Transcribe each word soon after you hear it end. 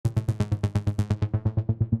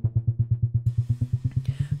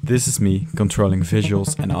This is me controlling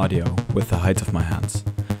visuals and audio with the height of my hands.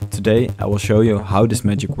 Today I will show you how this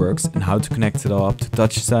magic works and how to connect it all up to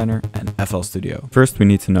TouchDesigner and FL Studio. First we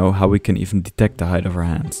need to know how we can even detect the height of our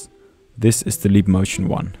hands. This is the Leap Motion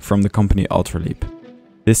one from the company Ultraleap.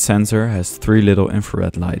 This sensor has 3 little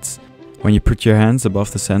infrared lights. When you put your hands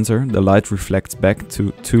above the sensor, the light reflects back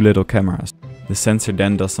to 2 little cameras. The sensor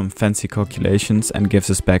then does some fancy calculations and gives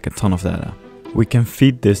us back a ton of data. We can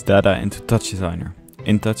feed this data into TouchDesigner.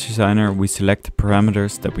 In TouchDesigner we select the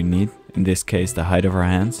parameters that we need, in this case the height of our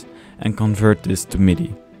hands, and convert this to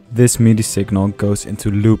MIDI. This MIDI signal goes into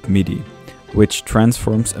LoopMIDI, which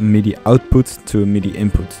transforms a MIDI output to a MIDI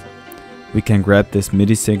input. We can grab this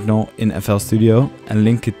MIDI signal in FL Studio and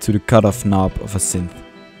link it to the cutoff knob of a synth.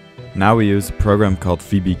 Now we use a program called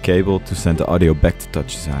VB Cable to send the audio back to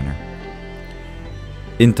TouchDesigner.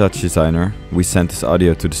 In TouchDesigner we send this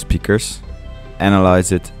audio to the speakers,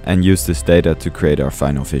 analyze it and use this data to create our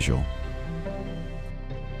final visual.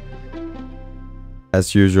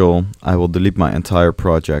 As usual, I will delete my entire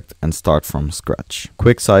project and start from scratch.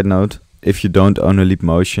 Quick side note, if you don't own a Leap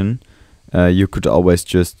Motion, you could always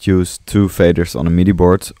just use 2 faders on a MIDI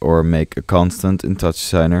board or make a constant in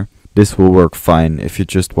TouchDesigner. This will work fine if you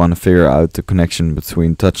just want to figure out the connection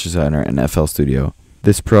between TouchDesigner and FL Studio.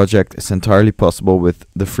 This project is entirely possible with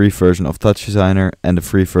the free version of TouchDesigner and the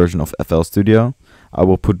free version of FL Studio. I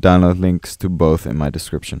will put download links to both in my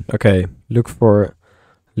description. Okay, look for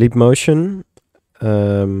Leap Motion.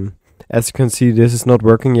 As you can see, this is not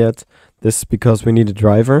working yet. This is because we need a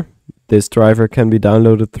driver. This driver can be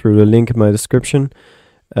downloaded through the link in my description.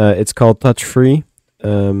 It's called Touch Free,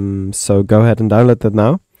 so go ahead and download that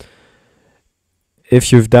now.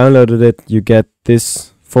 If you've downloaded it, you get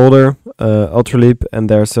this folder, Ultraleap, and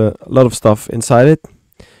there's a lot of stuff inside it.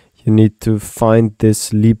 You need to find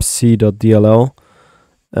this leapc.dll,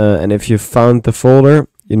 and if you found the folder,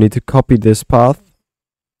 you need to copy this path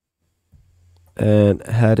and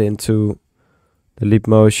head into the Leap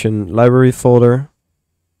Motion library folder,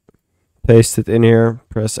 paste it in here,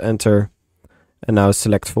 press enter, and now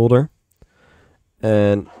select folder.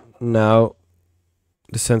 And now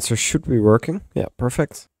the sensor should be working. Yeah,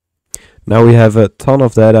 perfect. Now we have a ton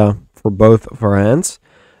of data for both of our hands.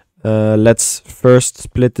 Let's first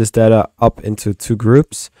split this data up into 2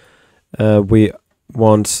 groups. We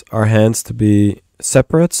want our hands to be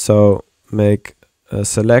separate, so make a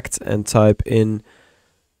select and type in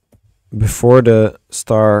before the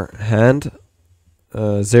star hand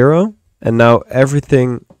 0. And now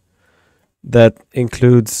everything that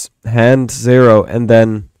includes hand 0 and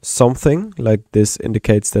then something, like this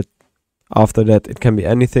indicates that after that it can be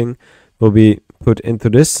anything, will be put into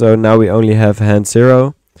this. So now we only have hand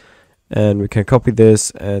 0, and we can copy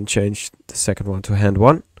this and change the second one to hand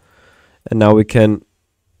 1. And now we can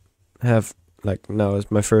have, like now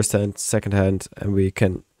is my first hand, second hand, and we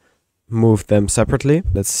can move them separately.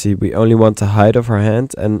 Let's see, we only want the height of our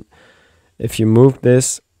hand, and if you move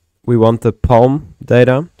this, we want the palm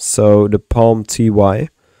data, so the palm TY.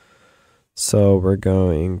 So we're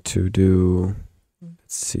going to do,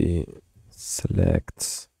 let's see,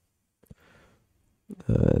 select,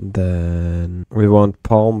 and then we want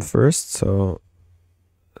palm first, so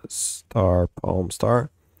star, palm, star.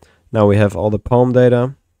 Now we have all the palm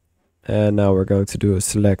data, and now we're going to do a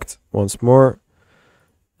select once more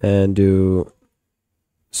and do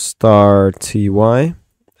star TY.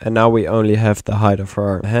 And now we only have the height of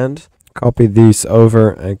our hand. Copy these over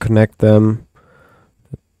and connect them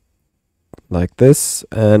like this.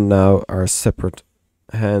 And now our separate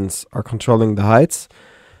hands are controlling the heights.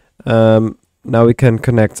 Now we can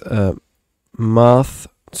connect math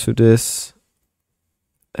to this.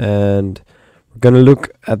 And we're going to look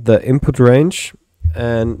at the input range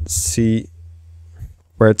and see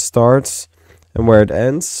where it starts and where it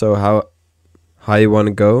ends. So how high you want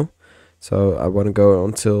to go. So I want to go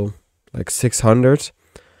until like 600,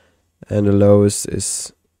 and the lowest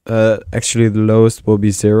is actually the lowest will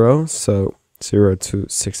be 0, so 0 to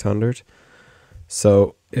 600.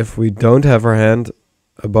 So if we don't have our hand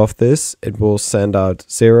above this, it will send out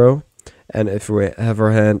 0, and if we have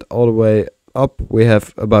our hand all the way up, we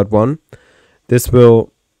have about 1. This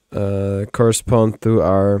will correspond to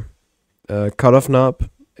our cutoff knob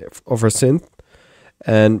of our synth,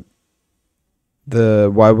 and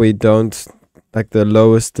why we don't, like the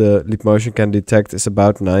lowest the Leap Motion can detect is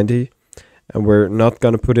about 90, and we're not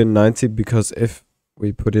going to put in 90 because if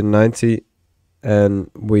we put in 90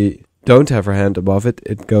 and we don't have our hand above it,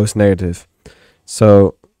 it goes negative.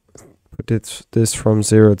 So put this from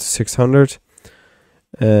 0 to 600,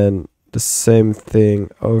 and the same thing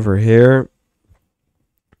over here.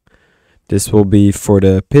 This will be for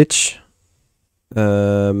the pitch.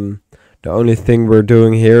 The only thing we're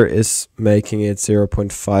doing here is making it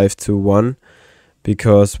 0.5 to 1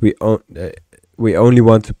 because we only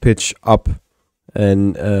want to pitch up,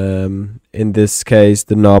 and in this case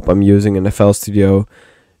the knob I'm using in FL Studio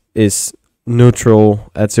is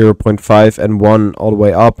neutral at 0.5 and 1 all the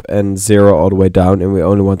way up and 0 all the way down, and we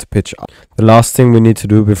only want to pitch up. The last thing we need to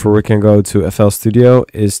do before we can go to FL Studio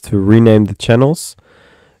is to rename the channels.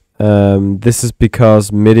 This is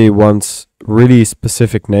because MIDI wants really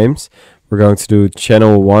specific names. We're going to do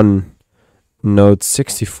channel 1 node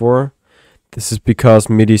 64. This is because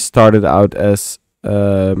MIDI started out as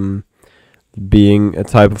being a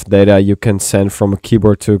type of data you can send from a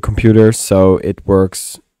keyboard to a computer, so it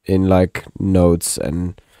works in like notes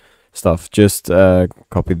and stuff. Just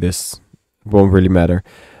copy this, it won't really matter.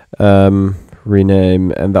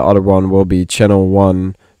 Rename, and the other one will be channel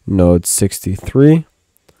 1 node 63.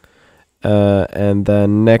 And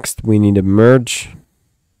then next we need a merge.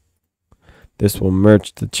 This will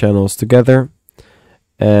merge the channels together.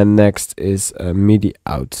 And next is MIDI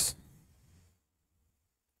out.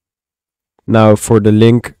 Now for the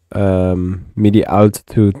link MIDI out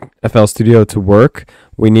to FL Studio to work,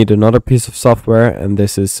 we need another piece of software, and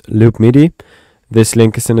this is LoopMIDI. This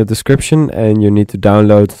link is in the description, and you need to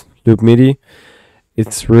download LoopMIDI.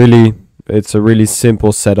 It's a really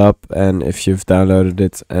simple setup, and if you've downloaded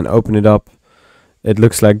it and open it up, it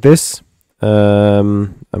looks like this.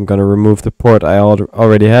 I'm gonna remove the port I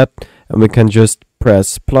already had, and we can just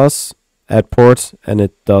press plus, add port, and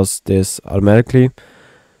it does this automatically.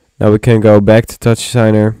 Now we can go back to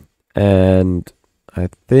TouchDesigner, and I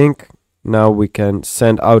think now we can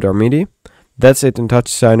send out our MIDI. That's it in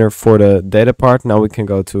TouchDesigner for the data part. Now we can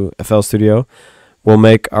go to FL Studio. We'll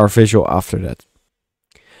make our visual after that.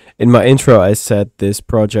 In my intro I said this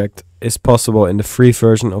project is possible in the free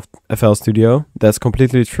version of FL Studio. That's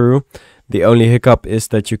completely true. The only hiccup is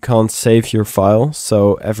that you can't save your file,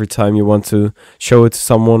 so every time you want to show it to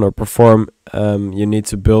someone or perform, you need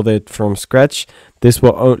to build it from scratch. This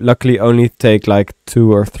will luckily only take like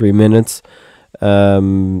 2 or 3 minutes,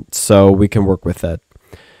 so we can work with that.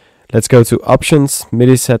 Let's go to Options,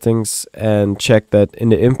 MIDI Settings, and check that in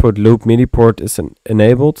the input loop MIDI port is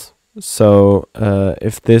enabled. So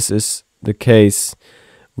if this is the case,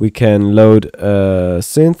 we can load a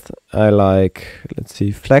synth. I like, let's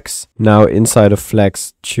see, Flex. Now inside of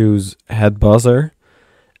Flex, choose Head Buzzer.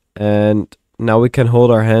 And now we can hold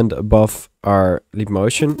our hand above our leap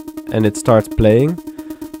motion and it starts playing,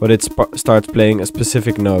 but it starts playing a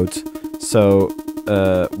specific note. So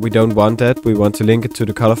we don't want that. We want to link it to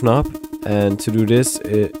the cutoff knob. And to do this,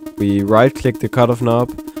 we right click the cutoff knob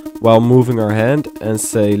while moving our hand and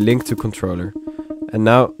say link to controller. And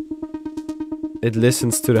now it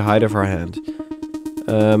listens to the height of our hand.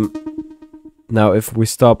 Now if we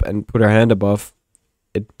stop and put our hand above,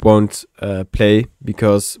 it won't play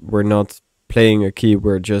because we're not playing a key,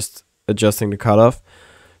 we're just adjusting the cutoff.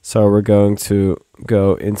 So we're going to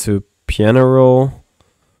go into piano roll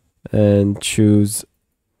and choose,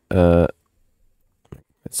 let's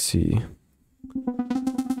see.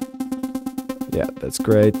 Yeah, that's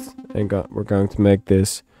great. And we're going to make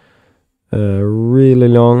this really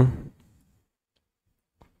long,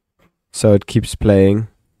 so it keeps playing.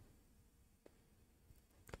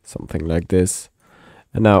 Something like this.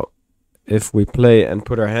 And now, if we play and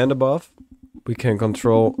put our hand above, we can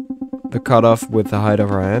control the cutoff with the height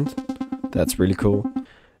of our hand. That's really cool.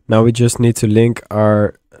 Now we just need to link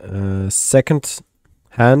our second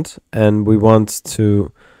hand, and we want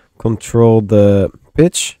to control the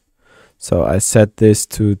pitch. So I set this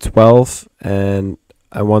to 12, and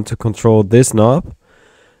I want to control this knob.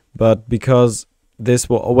 But because this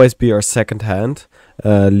will always be our second hand,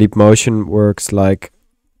 leap motion works like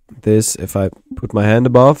this. If I put my hand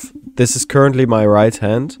above, this is currently my right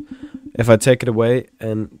hand. If I take it away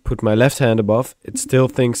and put my left hand above, it still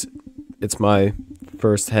thinks it's my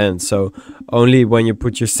first hand. So only when you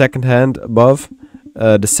put your second hand above,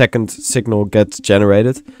 the second signal gets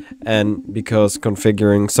generated. And because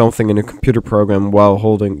configuring something in a computer program while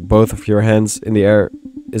holding both of your hands in the air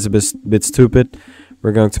is a bit stupid,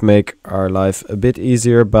 we're going to make our life a bit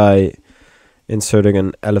easier by inserting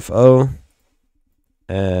an LFO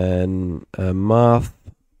and a math.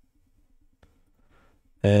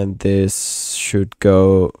 And this should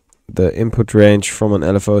go, the input range from an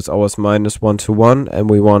LFO is always -1 to 1, and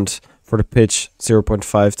we want for the pitch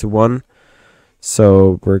 0.5 to 1.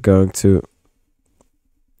 So we're going to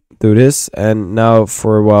do this, and now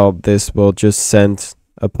for a while this will just send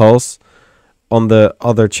a pulse on the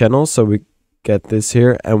other channel. So we get this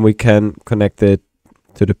here, and we can connect it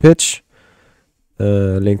to the pitch,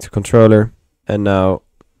 link to controller, and now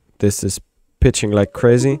this is pitching like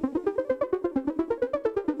crazy.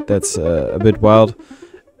 That's a bit wild.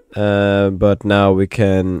 But now we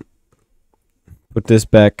can put this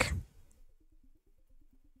back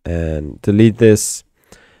and delete this.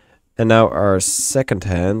 And now our second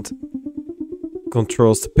hand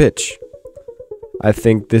controls the pitch. I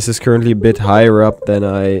think this is currently a bit higher up than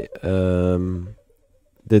I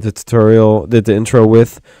did the intro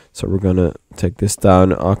with. So we're gonna take this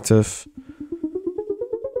down an octave.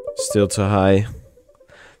 Still too high.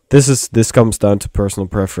 This comes down to personal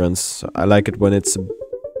preference. I like it when it's a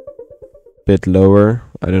bit lower.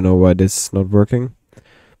 I don't know why this is not working.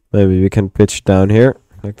 Maybe we can pitch down here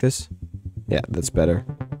like this. Yeah, that's better.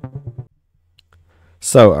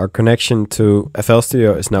 So our connection to FL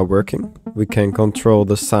Studio is now working. We can control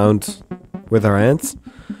the sound with our hands.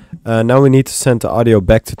 Now we need to send the audio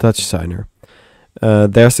back to TouchDesigner.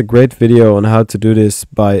 There's a great video on how to do this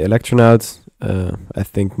by Electronaut. I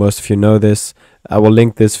think most of you know this. I will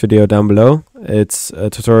link this video down below. It's a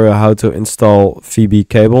tutorial how to install VB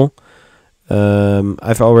cable.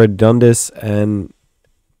 I've already done this, and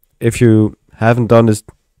if you haven't done this,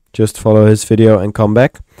 just follow his video and come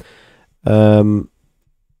back.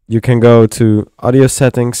 You can go to audio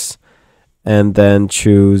settings and then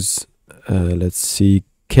choose, let's see,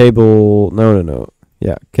 cable,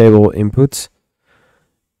 cable input.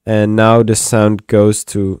 And now the sound goes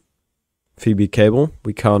to VB cable.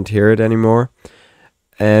 We can't hear it anymore.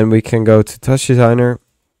 And we can go to TouchDesigner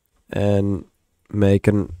and make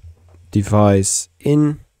a device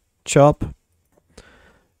in chop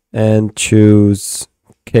and choose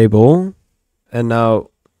cable. And now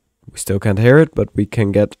we still can't hear it, but we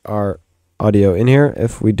can get our audio in here.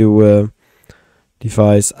 If we do a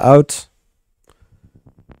device out,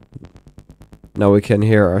 now we can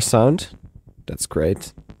hear our sound. That's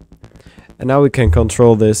great. And now we can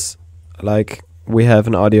control this like we have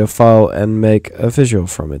an audio file and make a visual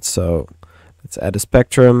from it. So let's add a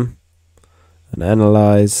spectrum and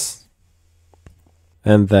analyze,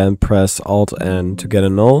 and then press Alt-N to get a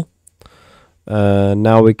null.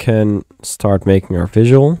 Now we can start making our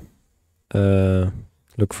visual.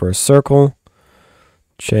 Look for a circle,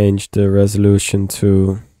 change the resolution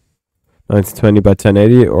to 1920 by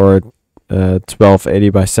 1080 or 1280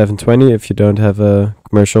 by 720 if you don't have a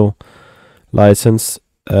commercial license.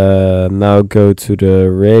 Now go to the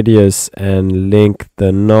radius and link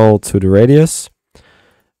the null to the radius,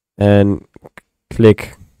 and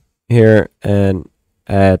click here and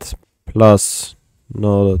add plus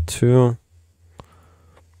null 2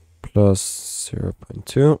 plus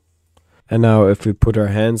 0.2. And now if we put our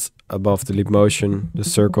hands above the leap motion, the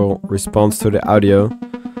circle responds to the audio.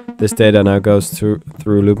 This data now goes through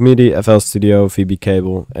LoopMIDI, FL Studio, VB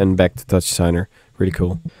cable, and back to TouchDesigner. Really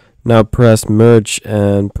cool. Now press merge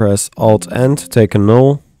and press Alt-N to take a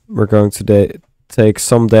null. We're going to take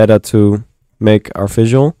some data to make our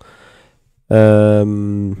visual.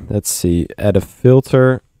 Let's see, add a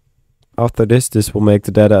filter. After this will make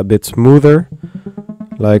the data a bit smoother.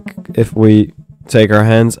 Like if we take our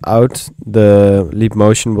hands out, the leap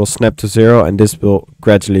motion will snap to 0 and this will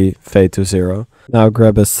gradually fade to 0. Now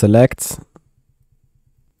grab a select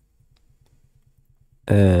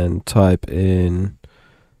and type in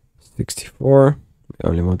 64. We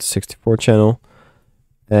only want the 64 channel,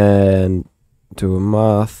 and do a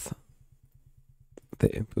math. The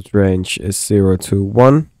input range is 0 to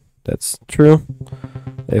 1. That's true.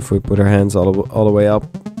 If we put our hands all the way up,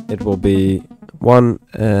 it will be 1,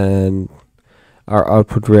 and our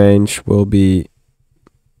output range will be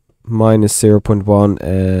minus 0.1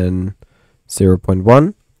 and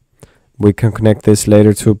 0.1. We can connect this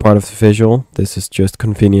later to a part of the visual. This is just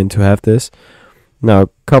convenient to have this. Now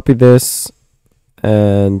copy this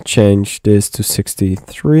and change this to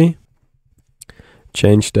 63.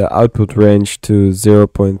 Change the output range to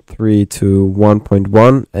 0.3 to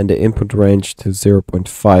 1.1 and the input range to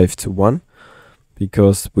 0.5 to 1.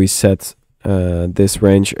 Because we set this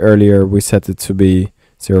range earlier, we set it to be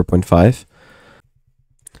 0.5.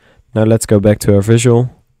 Now let's go back to our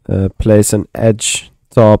visual. Place an edge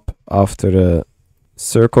top after the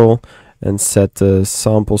circle and set the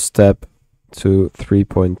sample step to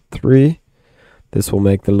 3.3. This will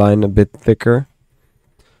make the line a bit thicker.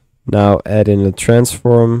 Now add in a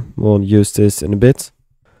transform. We'll use this in a bit.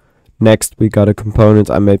 Next we got a component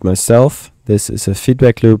I made myself. This is a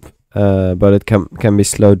feedback loop, but it can be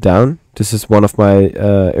slowed down. This is one of my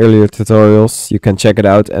earlier tutorials. You can check it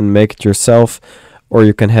out and make it yourself, or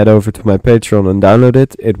you can head over to my Patreon and download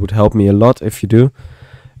it. It would help me a lot if you do.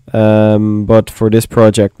 But for this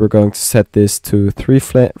project we're going to set this to 3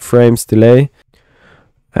 frames delay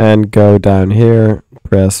and go down here,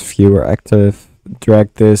 press viewer active,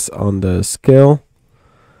 drag this on the scale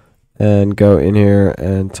and go in here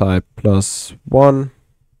and type +1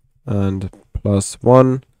 and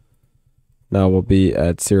 +1. Now we'll be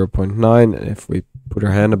at 0.9, and if we put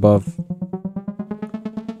our hand above,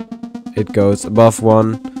 it goes above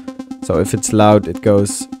 1. So if it's loud, it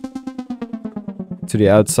goes to the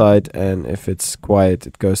outside, and if it's quiet,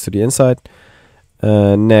 it goes to the inside.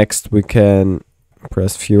 Next, we can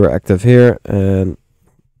press viewer active here and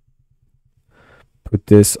put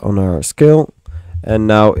this on our scale. And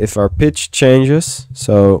now if our pitch changes,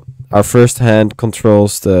 so our first hand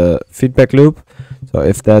controls the feedback loop. So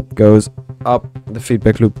if that goes up, the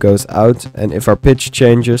feedback loop goes out. And if our pitch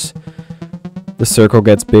changes, the circle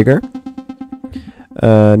gets bigger.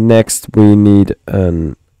 Next, we need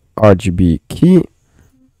an RGB key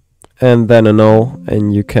and then a null,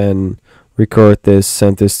 and you can record this,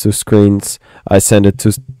 send this to screens. I send it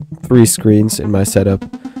to 3 screens in my setup.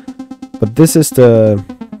 But this is the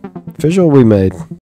visual we made.